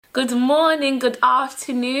Good morning, good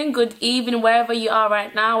afternoon, good evening, wherever you are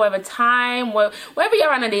right now, wherever time, wherever you are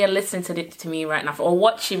right now that you're listening to me right now or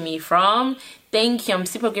watching me from. Thank you. I'm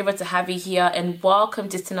super grateful to have you here and welcome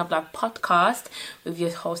to Stand Up Black Podcast with your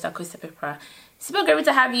host, Akosa Pepra. Super grateful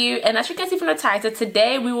to have you, and as you can see from the title,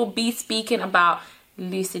 today we will be speaking about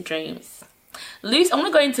lucid dreams. I'm going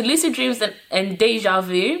to go into lucid dreams and deja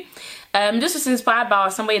vu. This was inspired by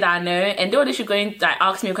somebody that I know, and they were literally going to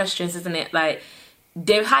ask me questions, isn't it? Like,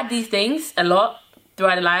 they've had these things a lot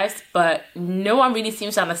throughout their lives, but no one really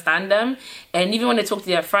seems to understand them. And even when they talk to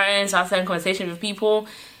their friends, have certain conversations with people,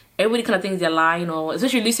 everybody kind of thinks they're lying, or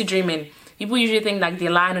especially lucid dreaming. People usually think like they're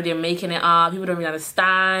lying or they're making it up. People don't really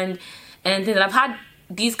understand. And things. I've had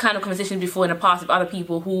these kind of conversations before in the past with other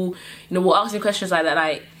people who, will ask me questions like that,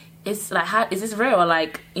 like, it's like, how is this real? Or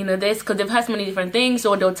like, this, because they've heard so many different things,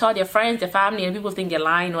 or they'll tell their friends, their family, and people think they're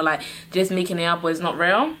lying or like just making it up or it's not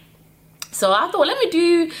real. So I thought, let me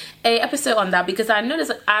do a episode on that, because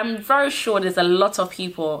I'm very sure there's a lot of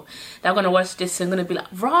people that are going to watch this and going to be like,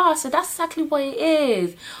 rah, so that's exactly what it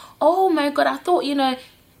is. Oh my God, I thought,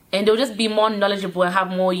 and they'll just be more knowledgeable and have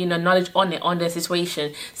more, knowledge on their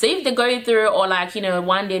situation. So if they're going through it, or like,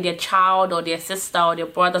 one day their child or their sister or their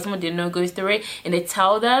brother, someone they know goes through it, and they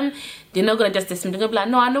tell them, they're not going to just listen. They're going to be like,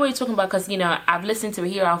 no, I know what you're talking about, because, I've listened to it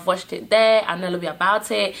here, I've watched it there, I know a little bit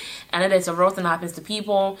about it, I know there's a real thing that happens to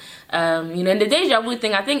people. And the deja vu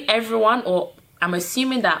thing, I think everyone, or I'm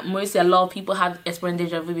assuming that mostly a lot of people have experienced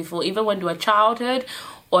deja vu before, even when they were childhood,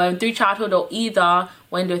 or through childhood, or either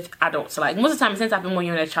when they're adults. So like most of the time it tends to happen when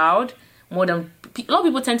you're a child, more than a lot of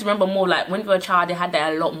people tend to remember more like when they were a child, they had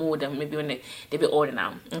that a lot more than maybe when they're a bit older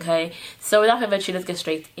now. Okay, so without further ado, let's get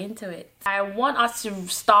straight into it. I want us to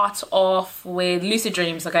start off with lucid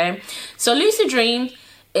dreams. Okay, so lucid dream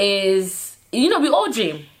is, we all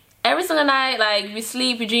dream every single night. Like, we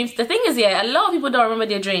sleep, we dream. The thing is, a lot of people don't remember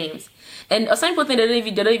their dreams, and some people think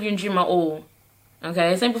they don't even dream at all.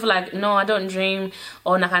 Okay, some people like, no, I don't dream,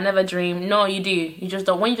 or like, I never dream. No, you do. You just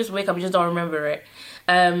don't. When you just wake up, you just don't remember it.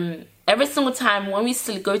 Every single time when we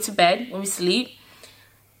go to bed, when we sleep,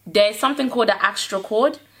 there's something called the astral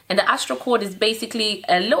cord, and the astral cord is basically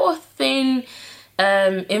a little thin,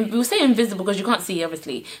 we'll say invisible because you can't see it,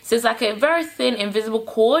 obviously. So it's like a very thin, invisible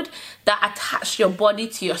cord that attaches your body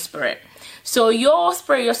to your spirit. So your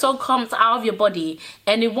spirit, your soul comes out of your body,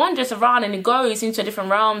 and it wanders around and it goes into different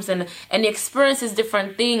realms, and it experiences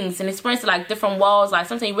different things, and experiences like different worlds. Like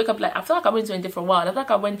sometimes you wake up like, I feel like I went to a different world. I feel like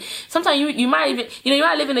I went. Sometimes you might even, you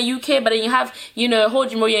might live in the UK, but then you have, a whole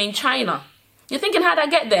dream where you're in China. You're thinking, how'd I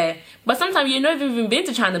get there? But sometimes you've never even been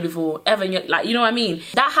to China before, ever. And you're like, you know what I mean?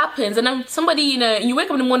 That happens, and then somebody, you wake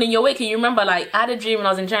up in the morning, you're awake, and you remember like, I had a dream when I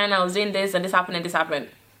was in China, I was doing this, and this happened, and this happened.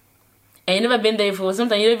 And you've never been there before.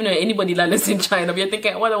 Sometimes you don't even know anybody that lives in China, but you're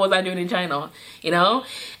thinking, what was I doing in China?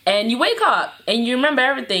 And you wake up and you remember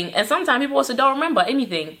everything. And sometimes people also don't remember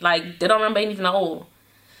anything. Like, they don't remember anything at all.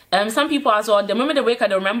 Some people as well, the moment they wake up,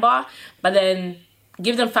 they remember, but then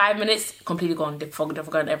give them 5 minutes, completely gone. They've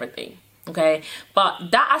forgotten everything. Okay?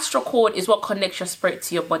 But that astral cord is what connects your spirit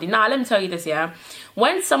to your body. Now, let me tell you this,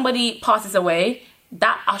 when somebody passes away,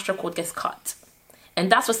 that astral cord gets cut.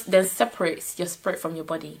 And that's what then separates your spirit from your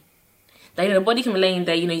body. Like, the body can be laying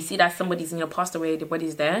there, you see that somebody's, passed away, the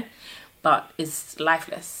body's there, but it's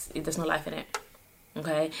lifeless. There's no life in it.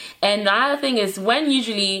 Okay? And another thing is, when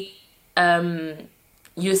usually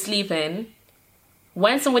you're sleeping,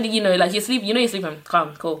 when somebody, like you're sleeping, you're sleeping,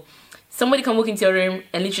 calm, cool. Somebody can walk into your room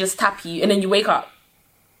and literally just tap you, and then you wake up.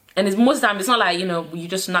 And it's most of the time, it's not like, you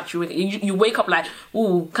just naturally wake up. You wake up like,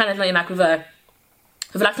 ooh, kind of like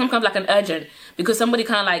with like some kind of like an urgent, because somebody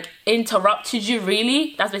kind of like interrupted you,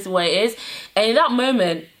 really. That's basically what it is. And in that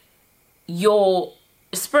moment, your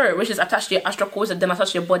spirit, which is attached to your astral cord and then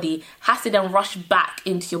attached to your body, has to then rush back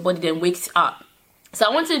into your body, then wakes up. So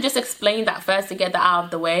I want to just explain that first to get that out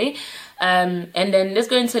of the way. And then let's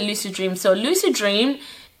go into lucid dream. So lucid dream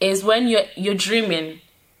is when you're dreaming,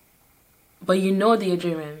 but you know that you're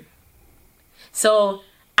dreaming. So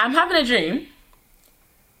I'm having a dream,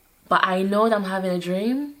 but I know that I'm having a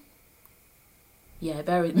dream. Yeah,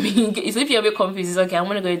 bear with me. So if you're a bit confused, it's okay. I'm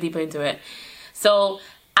going to go deeper into it. So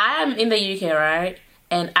I am in the UK, right?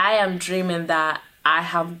 And I am dreaming that I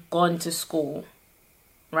have gone to school,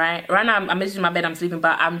 right? Right now, I'm in my bed, I'm sleeping,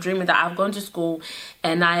 but I'm dreaming that I've gone to school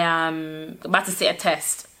and I am about to sit a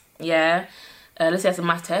test. Yeah? Let's say it's a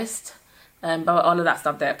math test. But all of that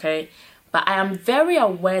stuff there, okay? But I am very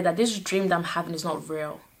aware that this dream that I'm having is not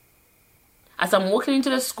real. As I'm walking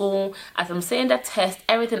into the school, as I'm saying the test,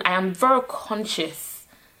 everything, I am very conscious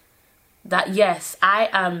that yes, I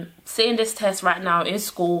am sitting this test right now in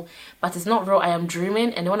school, but it's not real. I am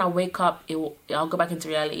dreaming, and then when I wake up, I'll go back into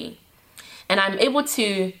reality. And I'm able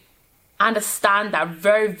to understand that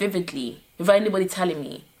very vividly without anybody telling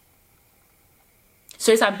me.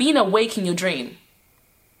 So it's like being awake in your dream.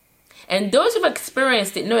 And those who've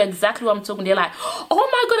experienced it know exactly what I'm talking. They're like, oh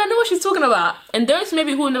my God, I know what she's talking about. And those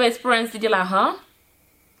maybe who never experienced it, they're like, huh?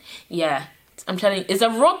 Yeah, I'm telling you, it's a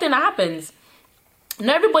real thing that happens.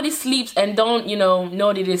 Not everybody sleeps and don't,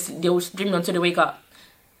 know they'll dream until they wake up.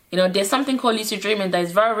 There's something called lucid dreaming that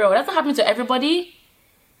is very real. It doesn't happen to everybody,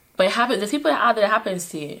 but it happens. There's people out there that happens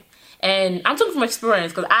to you. And I'm talking from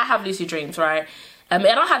experience because I have lucid dreams, right? I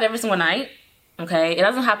don't have every single night. Okay, it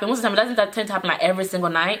doesn't happen most of the time. It doesn't tend to happen like every single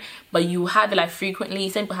night, but you have it like frequently.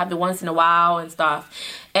 Some people have it once in a while and stuff.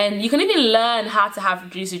 And you can even learn how to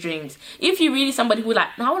have lucid dreams. If you're really somebody who like,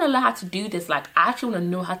 I want to learn how to do this. Like, I actually want to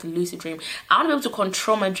know how to lucid dream. I want to be able to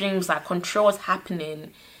control my dreams, like control what's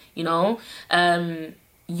happening. You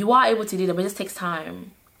are able to do that, but it just takes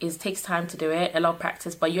time. It takes time to do it, a lot of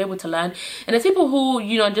practice, but you're able to learn. And there's people who,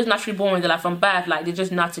 just naturally born with it, like from birth, like they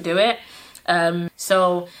just know how to do it.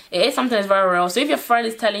 So it is something that's very real. So if your friend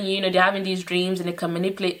is telling you, they're having these dreams and they can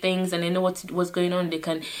manipulate things and they know what's going on, they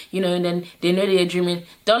can, and then they know they're dreaming,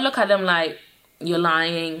 don't look at them like you're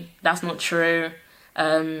lying, that's not true.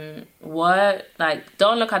 What? Like,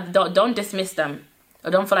 don't dismiss them or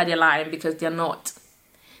don't feel like they're lying, because they're not.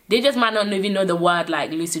 They just might not even know the word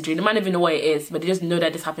like lucid dream. They might not even know what it is, but they just know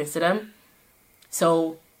that this happens to them.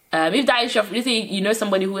 So if that is if you know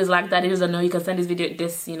somebody who is like that, who doesn't know, you can send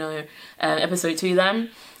this episode to them.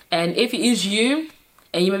 And if it is you,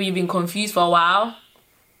 and maybe you've been confused for a while,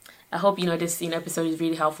 I hope this episode is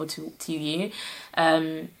really helpful to you.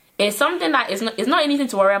 It's something that it's not anything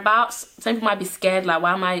to worry about. Some people might be scared, like,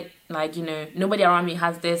 why am I like nobody around me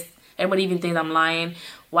has this? Everybody even thinks I'm lying.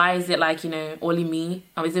 Why is it like only me?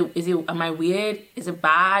 Am I weird? Is it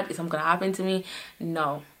bad? Is something gonna happen to me?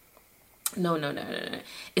 No.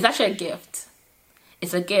 It's actually a gift.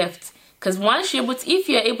 It's a gift, because once if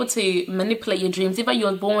you're able to manipulate your dreams, either you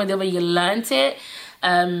were born with it or you learned it,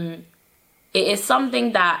 it is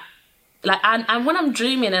something that, like, and when I'm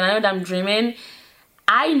dreaming and I know that I'm dreaming,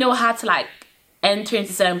 I know how to like enter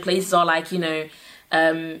into certain places or like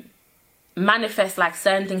manifest like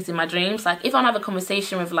certain things in my dreams. Like if I'm having a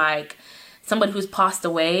conversation with like somebody who's passed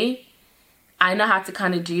away, I know how to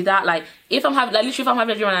kind of do that. Like if I'm having, literally if I'm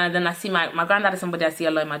having a dream and then I see my granddad is somebody I see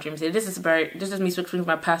a lot in my dreams. This is me speaking of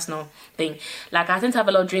my personal thing. Like I tend to have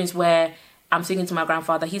a lot of dreams where I'm speaking to my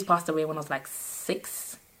grandfather. He's passed away when I was like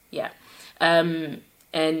 6. Yeah. And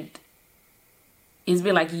it's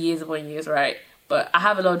been like years upon years, right? But I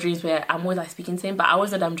have a lot of dreams where I'm always like speaking to him, but I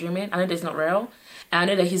always know that I'm dreaming. I know that it's not real. And I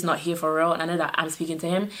know that he's not here for real. And I know that I'm speaking to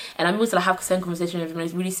him. And I'm able to like, have a certain conversation with him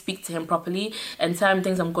and really speak to him properly and tell him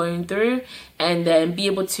things I'm going through. And then be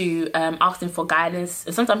able to ask him for guidance.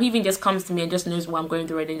 And sometimes he even just comes to me and just knows what I'm going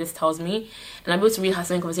through and then just tells me. And I'm able to really have a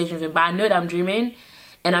certain conversation with him. But I know that I'm dreaming.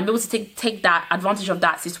 And I'm able to take that advantage of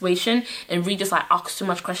that situation and really just like ask too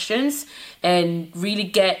much questions. And really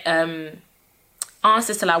get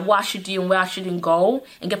answers to like what I should do and where I shouldn't go.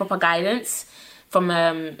 And get proper guidance from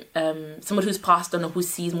someone who's passed on or who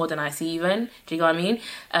sees more than I see even. Do you know what I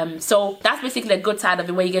mean? So that's basically a good side of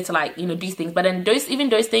it where you get to like, do these things. But then those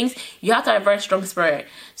things, you have to have a very strong spirit.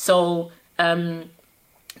 So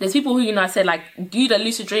there's people who, I said like do the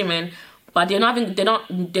lucid dreaming, but they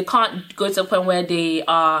can't go to a point where they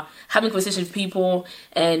are having conversations with people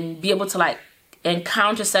and be able to like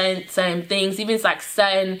encounter certain things, even like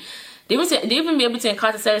certain. They even be able to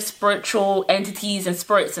encounter certain spiritual entities and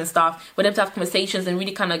spirits and stuff, for them to have conversations and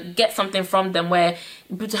really kind of get something from them where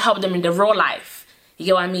to help them in their real life. You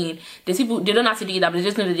get what I mean? There's people, they don't have to do that, but they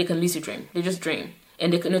just know that they can lucid dream. They just dream.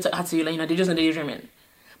 And they can know how to, they just know they're dreaming.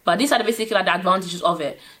 But these are basically like the advantages of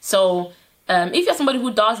it. So if you're somebody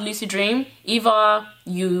who does lucid dream, either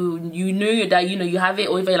you knew that you have it,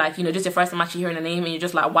 or either like just your first time actually hearing the name and you're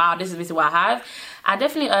just like, wow, this is basically what I have. I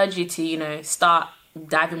definitely urge you to start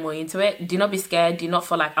diving more into it. Do not be scared. Do not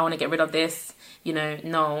feel like I want to get rid of this.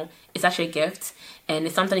 No, it's actually a gift, and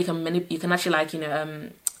it's something you can actually like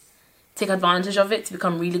take advantage of it to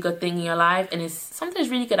become a really good thing in your life. And it's something that's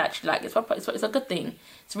really good actually. Like it's a good thing.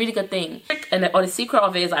 It's a really good thing. And the secret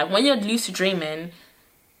of it is like when you're lucid dreaming,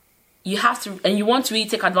 you have to, and you want to really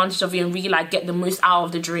take advantage of it and really like get the most out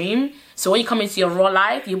of the dream. So when you come into your real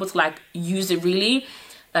life, you're able to like use it really,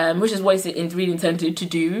 which is what it's really intended to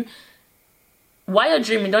do. While you're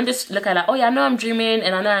dreaming, don't just look at like, oh yeah, I know I'm dreaming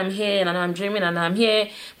and I know I'm here and I know I'm dreaming and I know I'm here.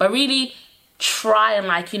 But really try and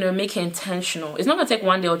like, you know, make it intentional. It's not gonna take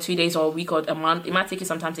 1 day or 2 days or a week or a month. It might take you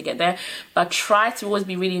some time to get there, but try to always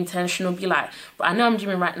be really intentional. Be like, I know I'm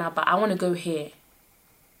dreaming right now, but I want to go here,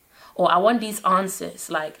 or I want these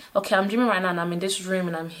answers. Like, okay, I'm dreaming right now and I'm in this room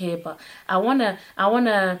and I'm here, but I wanna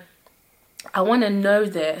know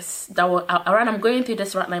this, that I'm going through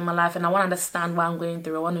this right now in my life, and I want to understand why I'm going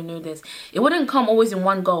through. I want to know this. It wouldn't come always in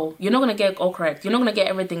one go. You're not going to get all correct. You're not going to get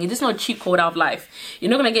everything. It's just not a cheat code out of life. You're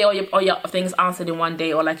not going to get all your things answered in one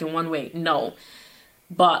day or like in one way. No.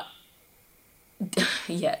 But,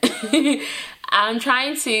 yeah. I'm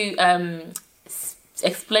trying to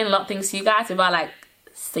explain a lot of things to you guys without like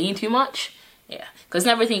saying too much. Yeah. Because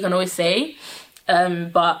not everything you can always say.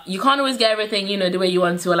 But you can't always get everything, you know, the way you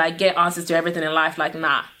want to, or like get answers to everything in life. Like,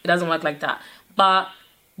 nah, it doesn't work like that. But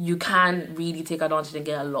you can really take advantage and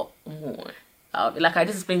get a lot more. Like I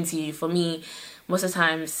just explained to you, for me, most of the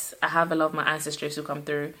times I have a lot of my ancestors who come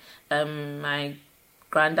through. My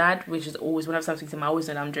granddad, which is always, whenever I'm speaking to him, I always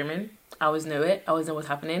know that I'm dreaming. I always know it. I always know what's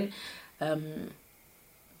happening.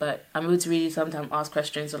 But I'm able to really sometimes ask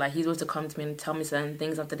questions, or like he's able to come to me and tell me certain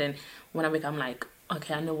things. After then, when I wake up, I'm like,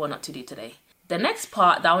 okay, I know what not to do today. The next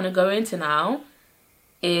part that I want to go into now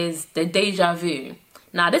is the deja vu.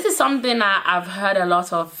 Now, this is something that I've heard a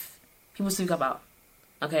lot of people speak about,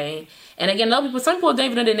 okay? And again, a lot of people, some people don't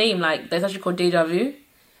even know the name, like, there's actually called deja vu,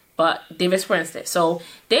 but they've experienced it. So,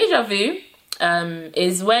 deja vu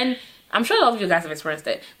is when, I'm sure a lot of you guys have experienced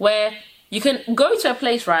it, where you can go to a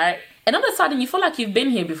place, right? And all of a sudden, you feel like you've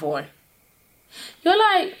been here before. You're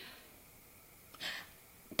like,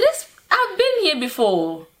 I've been here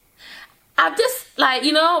before. I've just, like,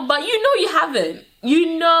 you know, but you know you haven't.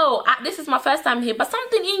 You know, this is my first time here, but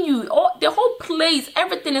something in you, the whole place,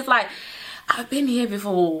 everything is like, I've been here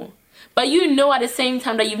before. But you know at the same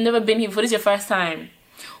time that you've never been here before. This is your first time.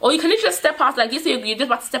 Or you can literally step out, like, you say you're just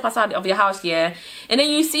about to step outside of your house, yeah? And then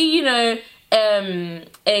you see, you know, a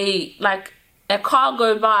car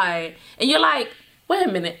go by, and you're like, wait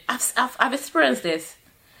a minute, I've experienced this.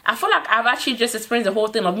 I feel like I've actually just experienced the whole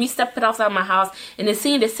thing of me stepping outside my house and then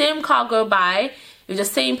seeing the same car go by with the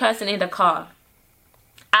same person in the car.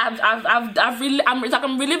 It's like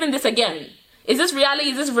I'm reliving this again. Is this reality?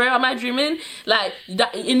 Is this real? Am I dreaming? Like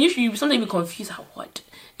that. Initially, you sometimes be confused. Like, what?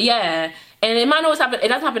 Yeah, and it might not always happen. It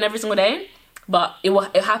doesn't happen every single day, but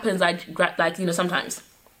it happens like you know, sometimes.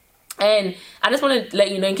 And I just want to let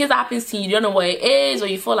you know, in case that happens to you, you don't know what it is, or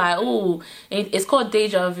you feel like, oh, it's called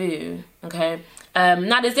deja vu. Okay.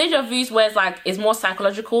 Now there's deja vus where it's more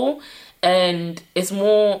psychological, and it's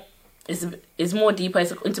more deeper.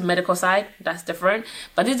 It's into medical side. That's different.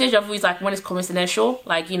 But this deja vu is like when it's coincidental,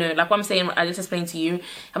 like, you know, like what I'm saying, I just explained to you,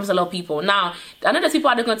 happens to a lot of people. Now I know there's people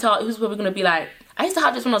are going to tell, who's probably going to be like, I used to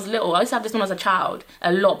have this when I was little. I used to have this when I was a child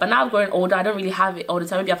a lot, but now I'm growing older. I don't really have it all the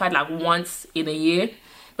time. Maybe I've had like once in a year.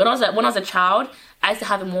 But when I was a child, I used to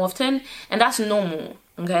have it more often, and that's normal.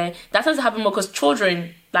 Okay, that tends to happen more because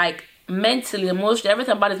children, like, mentally, emotionally,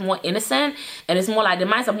 everything about it is more innocent, and it's more like their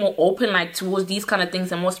minds are more open, like, towards these kind of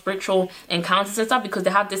things and more spiritual encounters and stuff, because they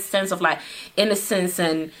have this sense of like innocence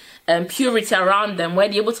and purity around them, where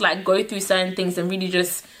they're able to like go through certain things and really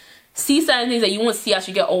just see certain things that you won't see as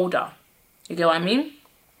you get older. You get what I mean?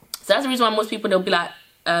 So that's the reason why most people, they'll be like,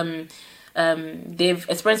 they've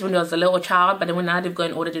experienced when they was a little child, but then when now they've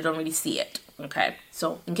gotten older, they don't really see it. Okay,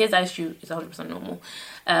 so in case that's you, it's 100% normal.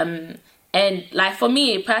 And like for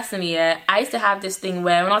me personally, I used to have this thing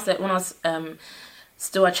where when I was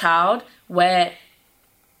still a child, where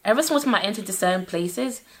ever since I entered to certain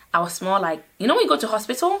places, I would smell like, you know, when you go to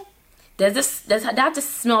hospital, they have this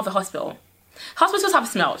smell of the hospital. Hospitals have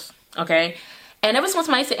smells, okay? And ever since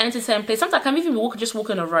I used to enter certain places, sometimes I can even just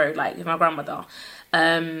walk on the road, like with my grandmother.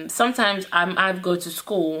 Sometimes I go to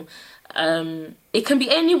school. It can be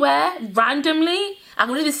anywhere, randomly. I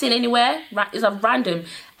can really see it anywhere. It's like random.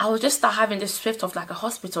 I will just start having this swift of like a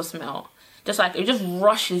hospital smell. Just like, it just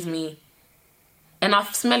rushes me. And I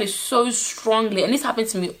smell it so strongly. And this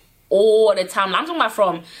happens to me all the time. I'm talking about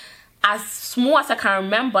from as small as I can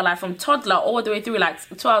remember, like from toddler all the way through, like,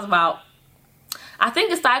 until I was about, I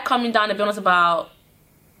think it started coming down, to be honest, about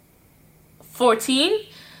 14.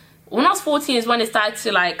 When I was 14 is when it started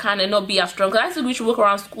to like kind of not be as strong. Because I used to reach walk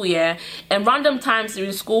around school, yeah. And random times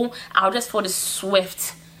during school, I'll just feel this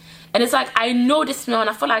swift. And it's like, I know this smell, and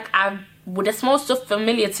I feel like the smell's so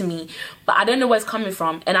familiar to me, but I don't know where it's coming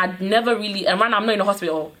from. And I never really, and right now I'm not in the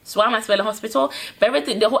hospital. So why am I smelling hospital? But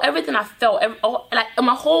everything I felt, like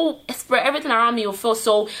my whole spirit, everything around me will feel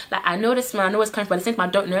so, like, I know this smell, I know where it's coming from, but at the same time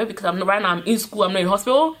I don't know, because right now I'm in school, I'm not in the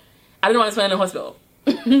hospital. I don't know why I'm smelling in the hospital.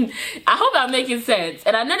 I hope I'm making sense.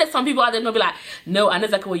 And I know that some people out there gonna be like, no, I know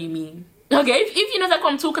exactly what you mean. Okay, if you know like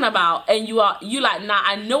what I'm talking about, and you like, nah,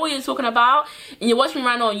 I know what you're talking about, and you're watching me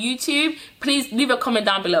right now on YouTube, please leave a comment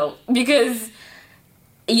down below, because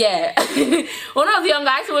yeah, when I was younger,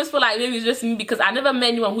 I always feel like maybe it's just me, because I never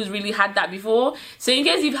met anyone who's really had that before. So in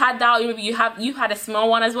case you've had that, or maybe you've had a small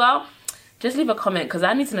one as well, just leave a comment, because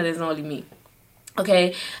I need to know there's not only me.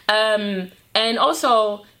 Okay, and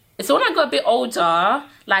also, so when I got a bit older,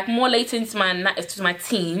 like more later into my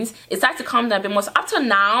teens, it started to calm down a bit more. So up to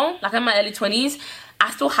now, like in my early 20s,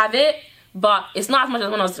 I still have it, but it's not as much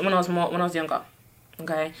as when I was younger.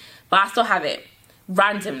 Okay, but I still have it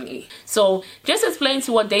randomly. So just explain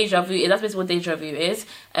to what deja vu is. That's basically what deja vu is,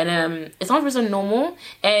 and it's not really normal.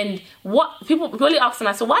 And what people really ask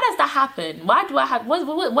me, so why does that happen? Why do I have what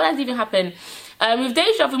does even happen? With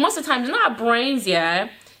deja vu, most of the time, it's not our brains. Yeah,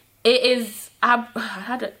 it is our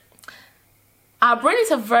brain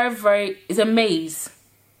is is a maze.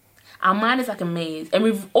 Our mind is like a maze, and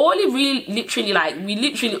we've only literally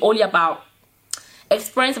only about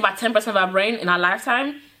experience about 10% of our brain in our lifetime,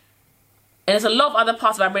 and there's a lot of other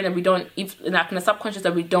parts of our brain that we don't, like in the subconscious,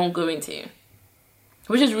 that we don't go into,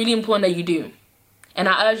 which is really important that you do. And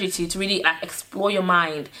I urge you to really explore your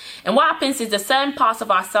mind. And what happens is, there's certain parts of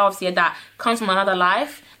ourselves here that comes from another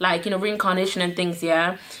life, like, you know, reincarnation and things,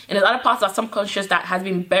 yeah. And there's other parts of our subconscious that has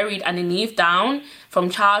been buried underneath down from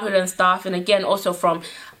childhood and stuff. And again, also from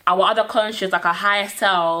our other conscious, like our higher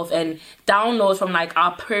self, and downloads from like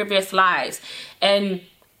our previous lives. And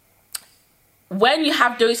when you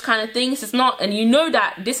have those kind of things, it's not, and you know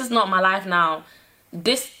that this is not my life now.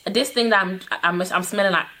 This thing that I'm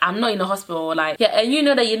smelling, like I'm not in the hospital, like, yeah, and you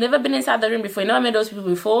know that you've never been inside the room before, you never met those people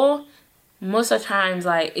before. Most of the times,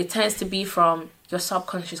 like, it tends to be from your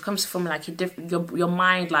subconscious, comes from like your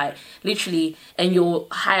mind, like literally, and your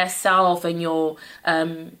higher self, and your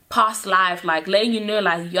past life, like letting you know,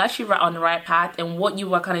 like, you're actually right on the right path, and what you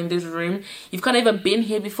were kind of in this room, you've kind of either been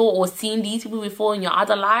here before or seen these people before in your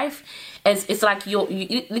other life. It's like you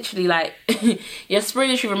literally, like, your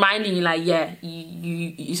spirit is reminding you, like, yeah,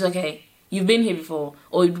 it's okay, you've been here before,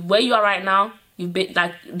 or where you are right now, you've been,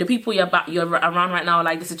 like, the people you're around right now,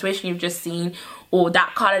 like the situation you've just seen, or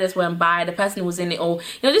that car that just went by, the person who was in it, or,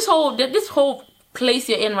 you know, this whole place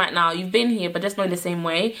you're in right now, you've been here, but just not in the same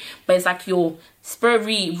way. But it's like your spirit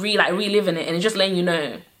reliving it, and it's just letting you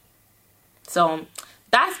know. So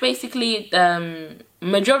that's basically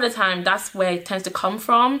majority of the time, that's where it tends to come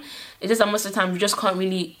from. It's just that most of the time you just can't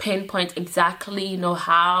really pinpoint exactly, you know,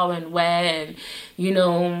 how and where, and, you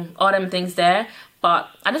know, all them things there. But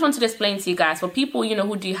I just wanted to explain to you guys, for people, you know,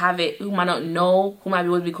 who do have it, who might not know, who might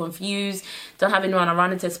be confused, don't have anyone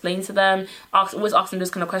around to explain to them, always ask them this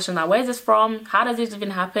kind of question, like, where is this from? How does this even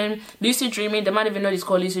happen? Lucid dreaming, they might even know it's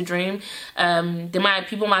called lucid dream.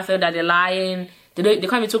 People might feel that they're lying. They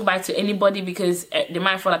can't even talk about it to anybody, because they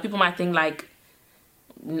might feel like, people might think like,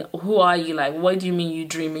 who are you? Like, what do you mean you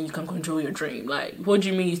dream and you can control your dream? Like, what do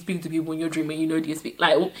you mean you speak to people when you're dreaming, you know, do you speak?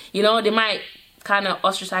 Like, you know, they might kind of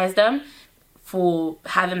ostracize them for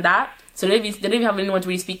having that. So they don't even have anyone to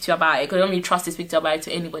really speak to about it, because they don't really trust to speak to about it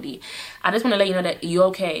to anybody. I just want to let you know that you're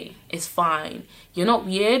okay. It's fine. You're not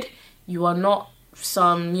weird. You are not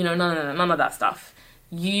some, you know, none of that stuff.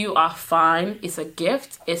 You are fine. It's a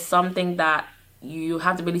gift. It's something that you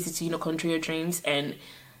have the ability to, you know, control your dreams and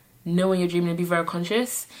know when you're dreaming and be very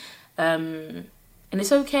conscious. And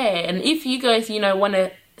it's okay. And if you guys, you know, want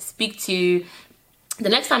to speak to, the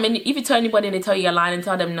next time, if you tell anybody and they tell you you're lying, and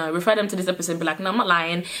tell them no, refer them to this episode and be like, no, I'm not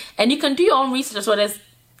lying. And you can do your own research as well.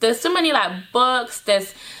 There's so many, like, books,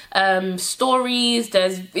 there's stories,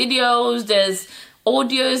 there's videos, there's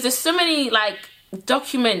audios, there's so many, like,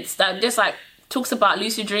 documents that just, like, talks about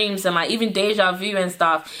lucid dreams and, like, even deja vu and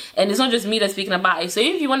stuff. And it's not just me that's speaking about it. So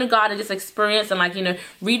if you want to go out and just experience and, like, you know,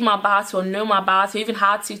 read more about it or know more about it, even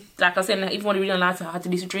how to, like I said, if you want to read online how to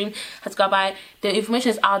lucid dream, how to go about it, the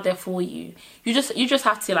information is out there for you. You just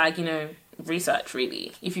have to, like, you know, research,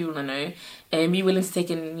 really, if you want to know, and be willing to take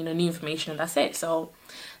in, you know, new information. That's it. So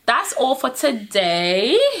that's all for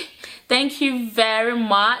today. Thank you very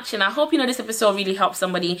much, and I hope, you know, this episode really helped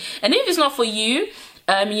somebody. And if it's not for you,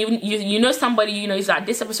 you know somebody, you know, is like,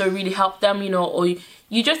 this episode really helped them, you know, or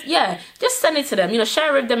you just send it to them, you know,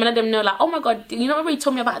 share it with them and let them know, like, oh my god, you know, nobody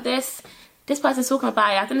told me about this person's talking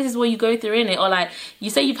about it, I think this is what you go through in it, or like, you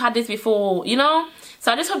say you've had this before, you know.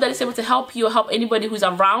 So I just hope that it's able to help you or help anybody who's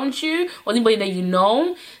around you or anybody that you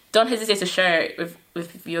know. Don't hesitate to share it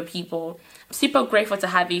with your people. I'm super grateful to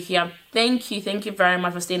have you here. Thank you very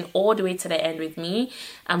much for staying all the way to the end with me.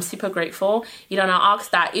 I'm super grateful. You know, and I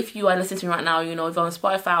ask that if you are listening to me right now, you know, if you're on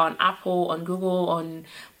Spotify, on Apple, on Google, on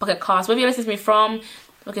Pocket Cast, wherever you're listening to me from,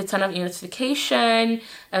 Okay, turn on your notification.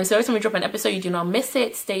 So every time we drop an episode, you do not miss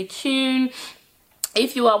it. Stay tuned.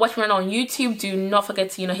 If you are watching right now on YouTube, do not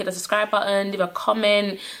forget to, hit the subscribe button, leave a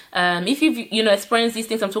comment. If you've, experienced these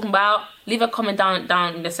things I'm talking about, leave a comment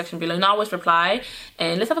down in the section below. And I always reply,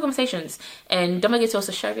 and let's have a conversations. And don't forget to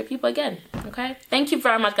also share with your people again, okay? Thank you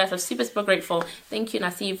very much, guys. I'm super, super grateful. Thank you, and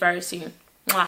I'll see you very soon.